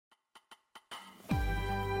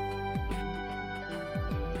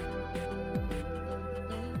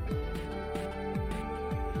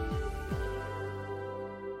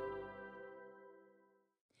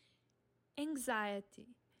anxiety,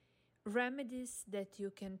 remedies that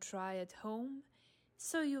you can try at home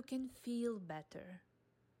so you can feel better.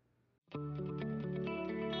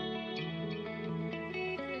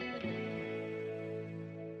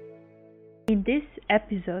 In this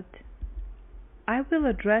episode, I will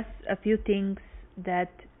address a few things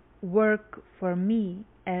that work for me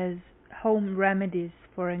as home remedies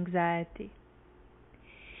for anxiety.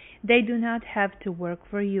 They do not have to work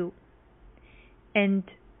for you. And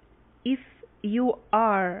if you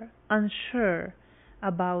are unsure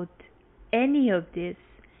about any of this,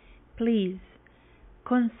 please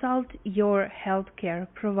consult your healthcare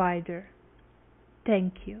provider.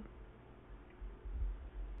 Thank you.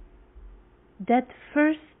 That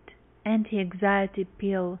first anti-anxiety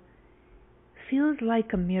pill feels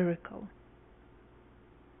like a miracle.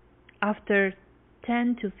 After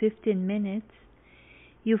 10 to 15 minutes,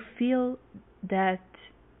 you feel that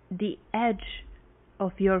the edge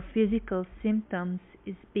of your physical symptoms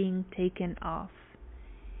is being taken off.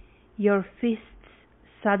 Your fists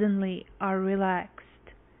suddenly are relaxed.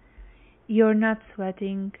 You're not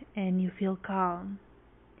sweating and you feel calm.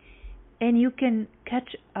 And you can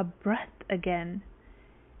catch a breath again,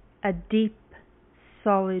 a deep,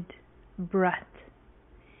 solid breath.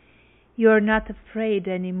 You're not afraid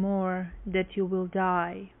anymore that you will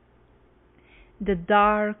die. The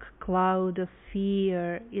dark cloud of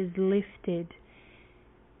fear is lifted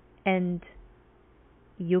and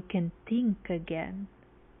you can think again.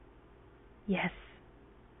 Yes,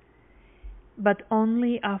 but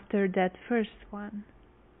only after that first one.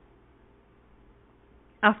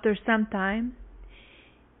 After some time,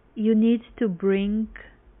 you need to bring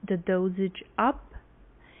the dosage up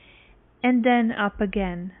and then up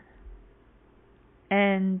again.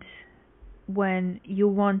 And when you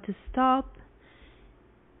want to stop,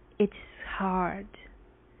 it's hard.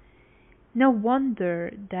 No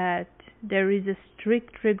wonder that there is a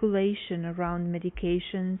strict regulation around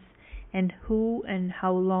medications and who and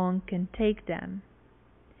how long can take them.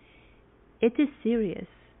 It is serious.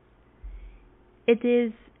 It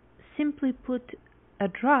is, simply put, a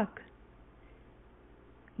drug.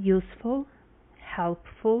 Useful,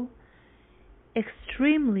 helpful,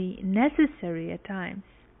 extremely necessary at times,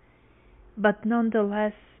 but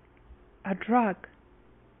nonetheless a drug.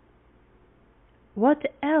 What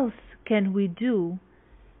else can we do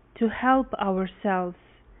to help ourselves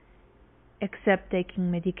except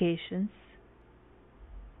taking medications?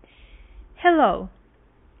 Hello,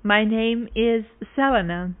 my name is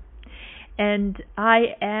Selena, and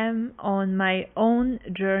I am on my own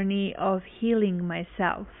journey of healing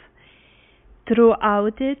myself.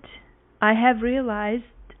 Throughout it, I have realized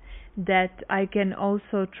that I can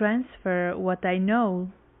also transfer what I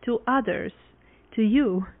know to others, to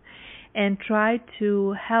you, and try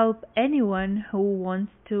to help anyone who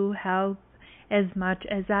wants to help as much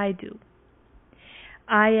as I do.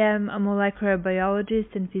 I am a molecular biologist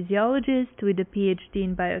and physiologist with a PhD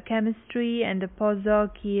in biochemistry and a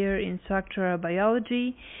postdoc here in structural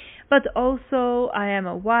biology, but also I am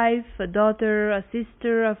a wife, a daughter, a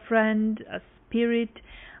sister, a friend, a spirit,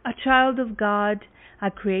 a child of God,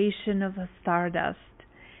 a creation of a stardust.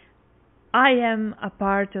 I am a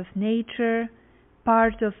part of nature,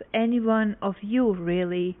 part of any one of you,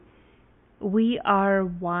 really. We are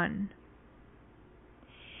one.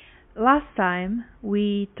 Last time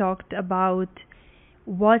we talked about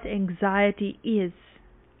what anxiety is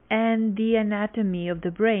and the anatomy of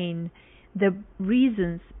the brain, the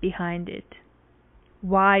reasons behind it.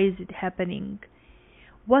 Why is it happening?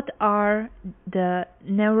 What are the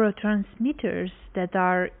neurotransmitters that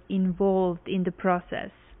are involved in the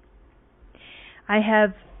process? I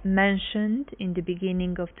have mentioned in the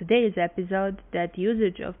beginning of today's episode that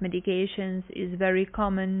usage of medications is very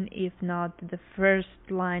common, if not the first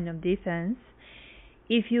line of defense.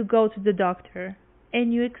 If you go to the doctor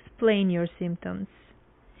and you explain your symptoms,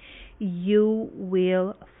 you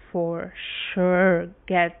will for sure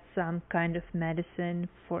get some kind of medicine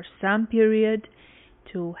for some period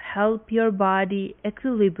to help your body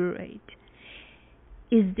equilibrate.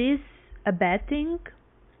 Is this a bad thing?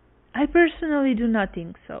 I personally do not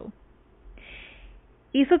think so.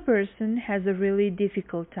 If a person has a really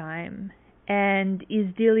difficult time and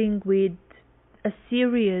is dealing with a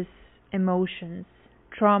serious emotions,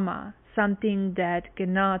 trauma, something that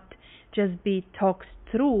cannot just be talked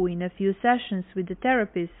through in a few sessions with the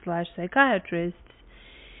therapist/psychiatrist,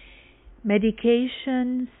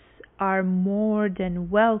 medications are more than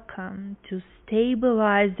welcome to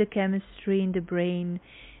stabilize the chemistry in the brain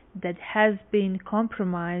that has been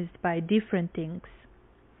compromised by different things.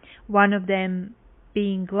 One of them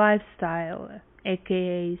being lifestyle,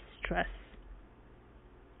 aka stress.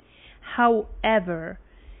 However,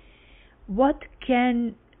 what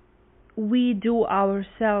can we do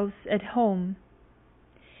ourselves at home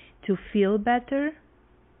to feel better?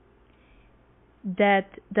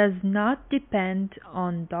 That does not depend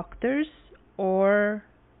on doctors or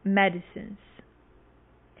medicines.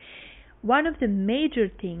 One of the major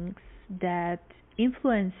things that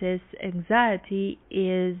influences anxiety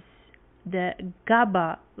is the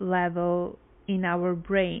GABA level in our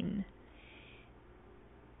brain.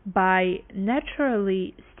 By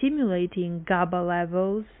naturally stimulating GABA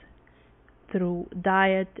levels through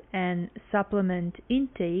diet and supplement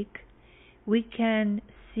intake, we can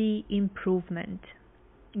see improvement.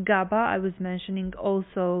 GABA, I was mentioning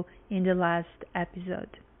also in the last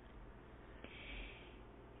episode.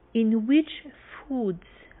 In which foods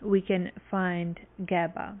we can find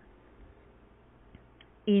GABA?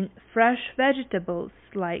 In fresh vegetables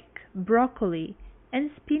like broccoli and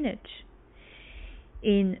spinach,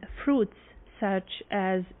 in fruits such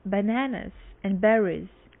as bananas and berries,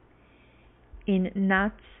 in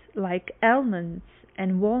nuts like almonds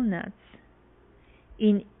and walnuts,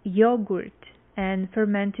 in yogurt and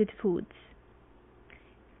fermented foods,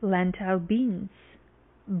 lentil beans,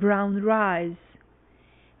 brown rice,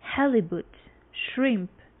 halibut, shrimp,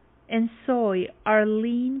 and soy are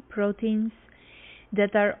lean proteins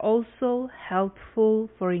that are also helpful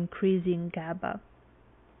for increasing GABA.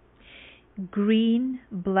 Green,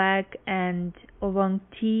 black, and oolong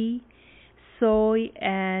tea, soy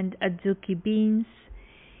and azuki beans,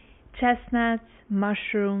 chestnuts,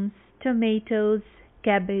 mushrooms, tomatoes,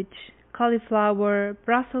 cabbage, cauliflower,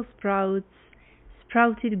 Brussels sprouts,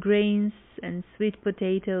 sprouted grains, and sweet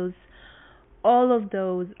potatoes. All of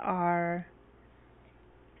those are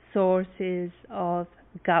sources of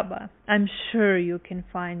GABA. I'm sure you can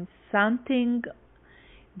find something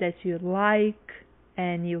that you like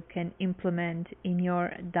and you can implement in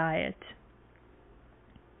your diet.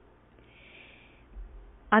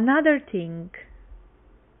 Another thing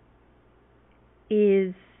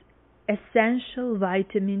is essential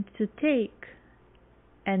vitamin to take,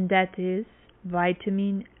 and that is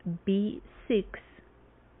vitamin B6.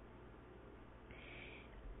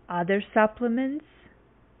 Other supplements: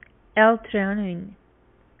 L-theanine,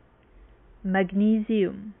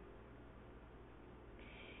 magnesium.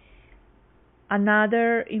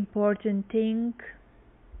 Another important thing,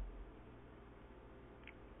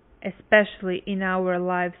 especially in our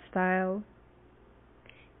lifestyle,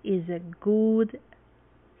 is a good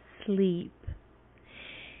sleep.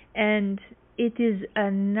 And it is a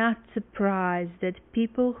not surprise that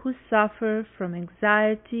people who suffer from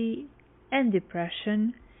anxiety and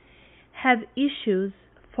depression have issues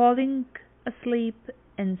falling asleep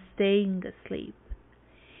and staying asleep.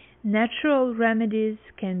 Natural remedies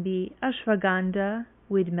can be ashwagandha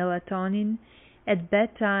with melatonin at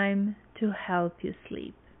bedtime to help you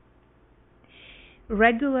sleep.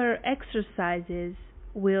 Regular exercises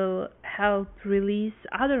will help release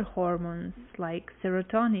other hormones like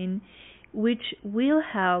serotonin, which will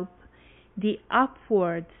help the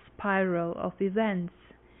upward spiral of events.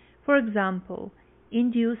 For example,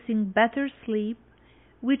 inducing better sleep,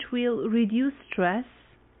 which will reduce stress,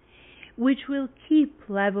 which will keep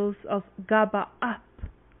levels of GABA up,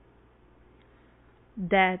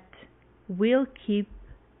 that will keep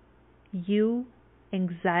you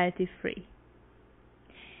anxiety free.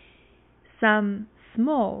 Some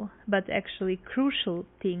small but actually crucial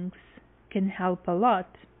things can help a lot.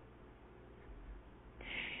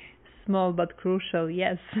 Small but crucial,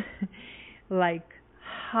 yes. Like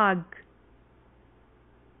hug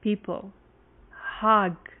people,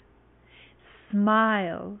 hug,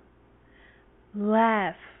 smile,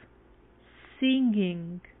 laugh,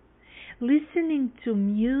 singing, listening to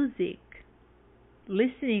music,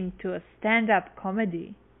 listening to a stand-up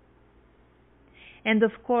comedy. And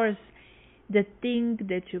of course, the thing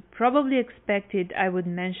that you probably expected I would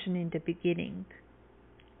mention in the beginning: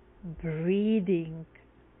 breathing.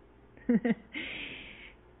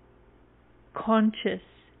 Conscious,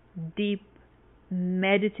 deep,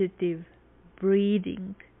 meditative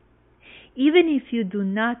breathing. Even if you do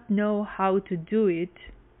not know how to do it,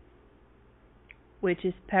 which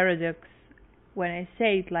is paradox when I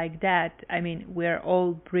say it like that, I mean, we're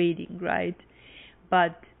all breathing, right?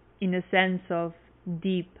 But in a sense of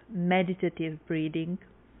deep meditative breathing,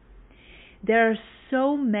 there are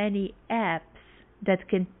so many apps that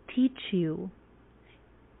can teach you,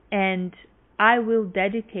 and I will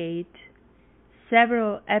dedicate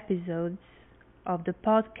several episodes of the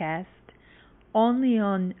podcast only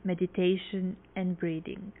on meditation and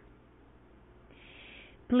breathing.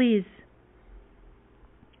 Please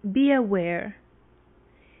be aware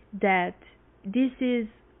that this is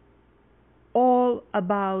all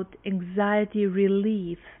about anxiety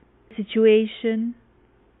relief. Situation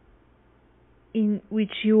in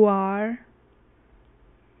which you are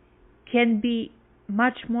can be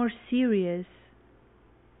much more serious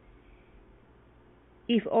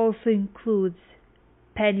if also includes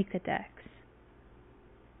panic attacks.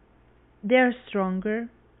 They're stronger,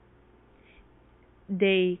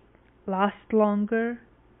 they last longer,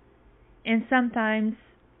 and sometimes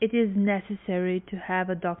it is necessary to have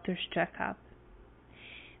a doctor's checkup.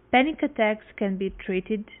 Panic attacks can be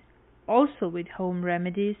treated also with home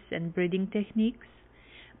remedies and breathing techniques,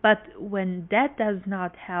 but when that does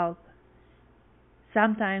not help,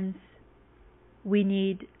 sometimes we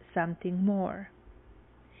need something more.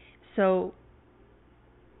 So,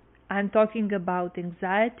 I'm talking about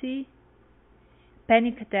anxiety.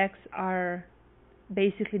 Panic attacks are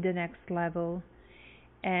basically the next level,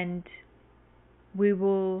 and we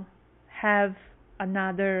will have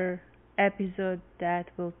another episode that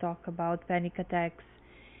will talk about panic attacks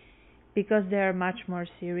because they are much more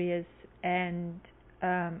serious, and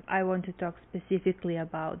I want to talk specifically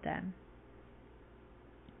about them.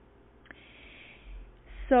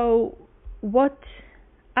 So, what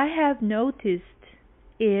I have noticed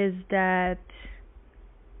is that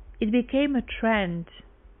it became a trend,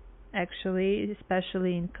 actually,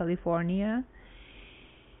 especially in California,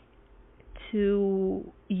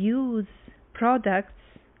 to use products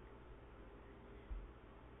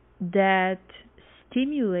that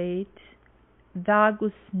stimulate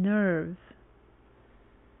vagus nerve,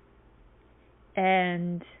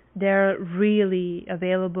 and they're really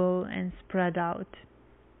available and spread out.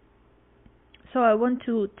 So I want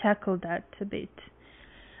to tackle that a bit.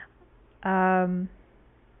 The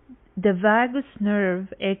vagus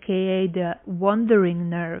nerve, aka the wandering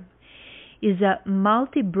nerve, is a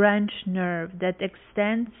multi-branch nerve that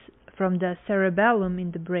extends from the cerebellum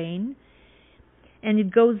in the brain, and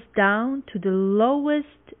it goes down to the lowest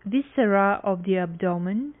viscera of the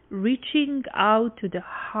abdomen, reaching out to the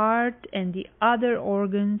heart and the other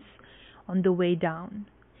organs on the way down.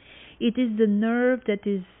 It is the nerve that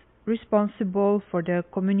is responsible for the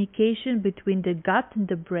communication between the gut and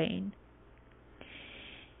the brain.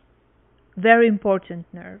 Very important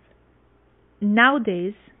nerve.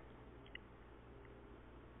 Nowadays,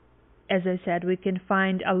 as I said, we can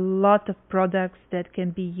find a lot of products that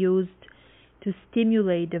can be used to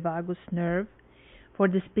stimulate the vagus nerve for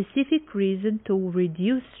the specific reason to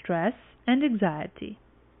reduce stress and anxiety.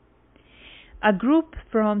 A group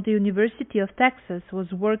from the University of Texas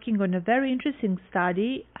was working on a very interesting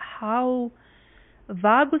study how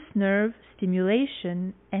vagus nerve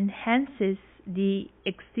stimulation enhances the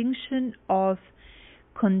extinction of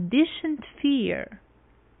conditioned fear.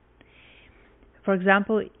 For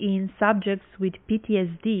example, in subjects with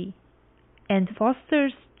PTSD, and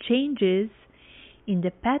fosters changes in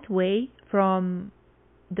the pathway from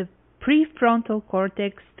the prefrontal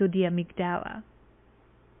cortex to the amygdala.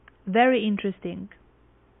 Very interesting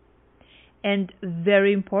and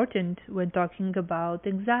very important when talking about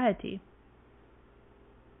anxiety.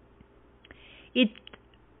 It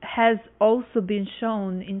has also been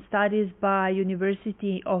shown in studies by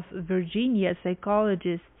University of Virginia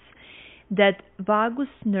psychologists that vagus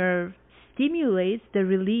nerve stimulates the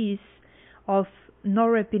release of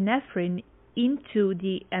norepinephrine into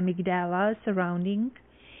the amygdala surrounding,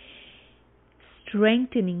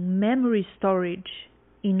 strengthening memory storage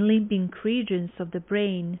in limbic regions of the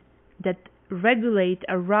brain that regulate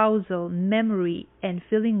arousal, memory, and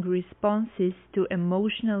feeling responses to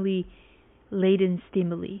emotionally laden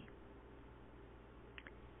stimuli.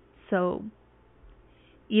 So,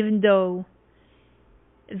 even though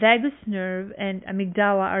vagus nerve and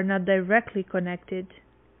amygdala are not directly connected,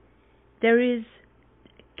 there is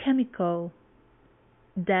chemical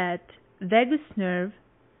that vagus nerve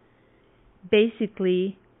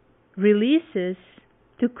basically releases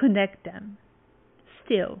to connect them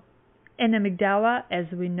still. And amygdala, as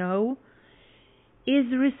we know, is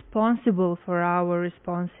responsible for our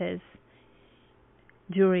responses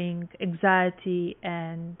during anxiety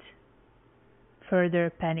and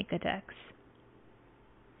further panic attacks.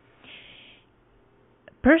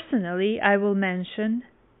 Personally, I will mention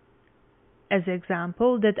as an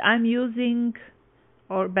example that I'm using,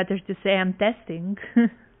 or better to say, I'm testing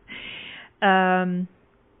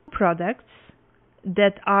products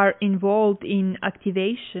that are involved in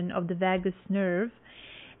activation of the vagus nerve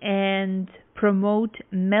and promote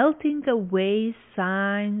melting away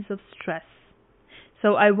signs of stress.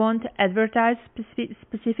 So I won't advertise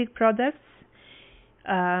specific products.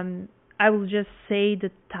 I will just say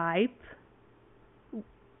the type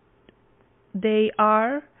they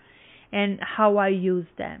are and how I use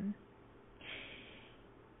them.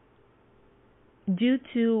 due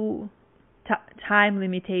to time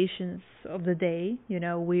limitations of the day,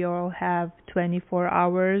 we all have 24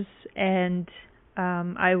 hours, and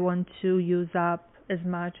I want to use up as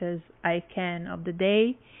much as I can of the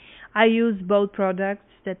day. I use both products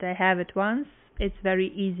that I have at once. It's very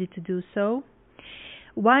easy to do so.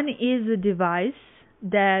 One is a device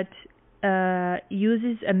that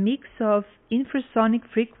uses a mix of infrasonic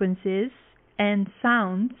frequencies and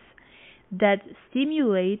sounds that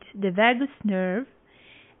stimulate the vagus nerve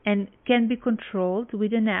and can be controlled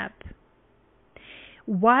with an app.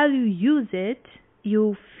 While you use it,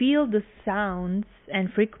 you feel the sounds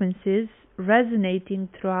and frequencies resonating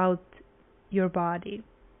throughout your body.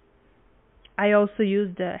 I also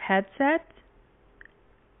use the headset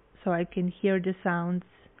so I can hear the sounds,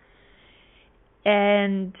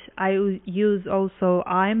 and I use also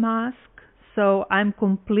eye mask, so I'm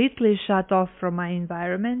completely shut off from my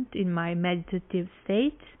environment in my meditative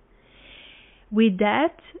state. With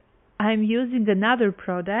that, I'm using another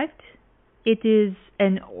product. It is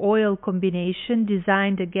an oil combination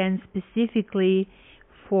designed again specifically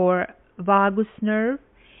for vagus nerve,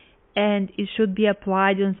 and it should be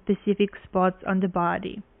applied on specific spots on the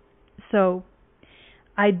body. So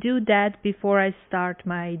I do that before I start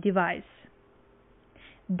my device.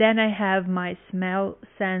 Then I have my smell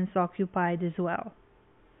sense occupied as well.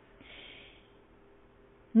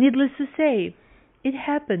 Needless to say, it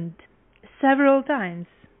happened several times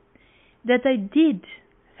that I did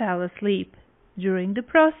fall asleep during the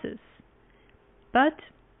process. But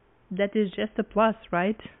that is just a plus,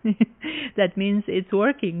 right? That means it's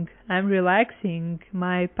working. I'm relaxing.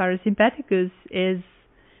 My parasympathicus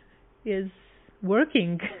is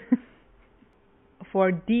working.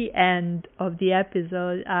 For the end of the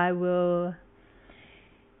episode, I will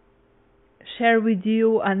share with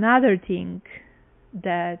you another thing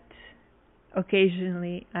that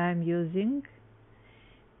occasionally I'm using.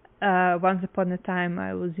 Once upon a time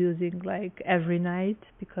I was using like every night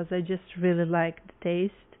because I just really liked the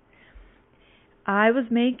taste. I was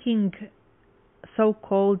making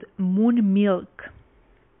so-called moon milk,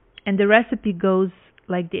 and the recipe goes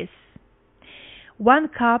like this. 1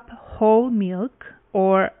 cup whole milk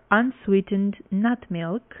or unsweetened nut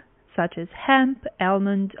milk, such as hemp,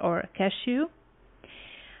 almond, or cashew.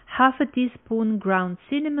 Half a teaspoon ground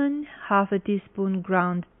cinnamon, half a teaspoon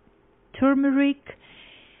ground turmeric,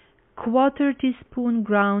 1/4 teaspoon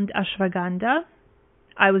ground ashwagandha.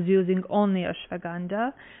 I was using only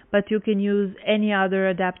ashwagandha, but you can use any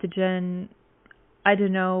other adaptogen. I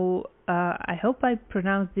don't know, I hope I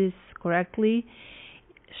pronounced this correctly.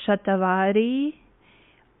 Shatavari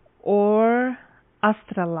or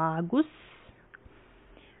astragalus.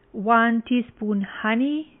 1 teaspoon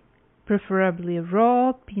honey, preferably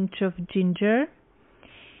raw, pinch of ginger.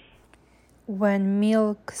 When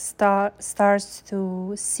milk starts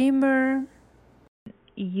to simmer,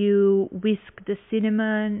 you whisk the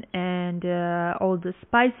cinnamon and all the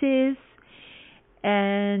spices,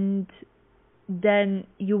 and then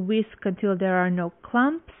you whisk until there are no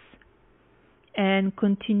clumps, and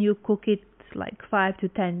continue cook it like 5 to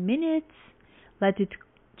 10 minutes. Let it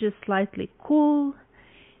just slightly cool.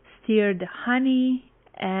 Stir the honey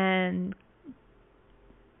and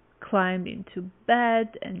climb into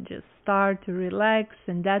bed and just start to relax.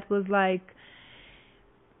 And that was like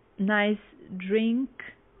nice drink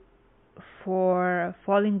for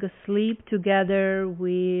falling asleep together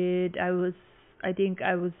with I think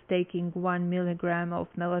I was taking 1 milligram of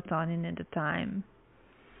melatonin at the time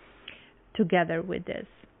together with this.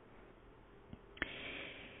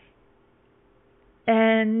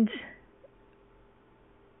 And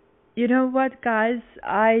you know what, guys?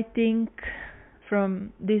 I think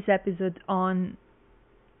from this episode on,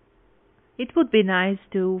 it would be nice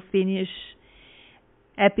to finish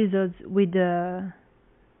episodes with a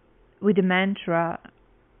mantra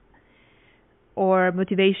or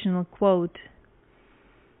motivational quote.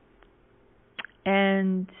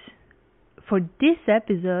 And for this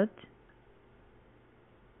episode,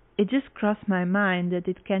 it just crossed my mind that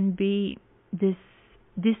it can be this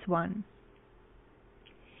one.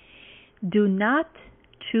 Do not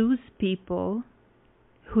choose people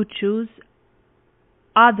who choose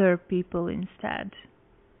other people instead.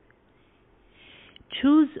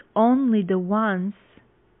 Choose only the ones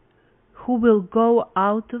who will go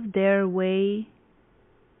out of their way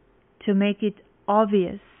to make it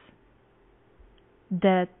obvious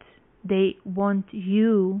that they want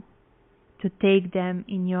you to take them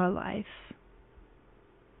in your life.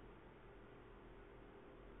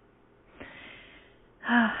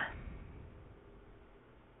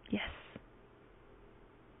 Yes.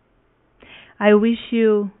 I wish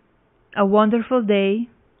you a wonderful day.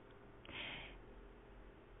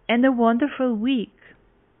 and a wonderful week.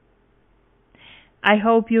 I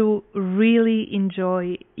hope you really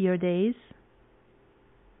enjoy your days.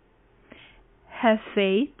 Have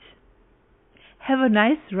faith. Have a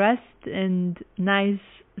nice rest and nice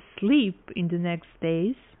sleep in the next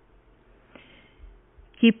days.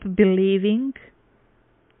 Keep believing.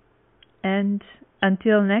 And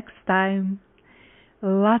until next time,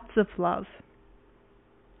 lots of love.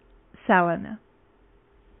 Selena.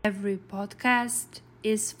 Every podcast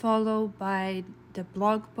is followed by the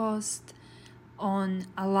blog post on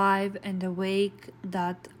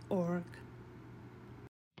aliveandawake.org.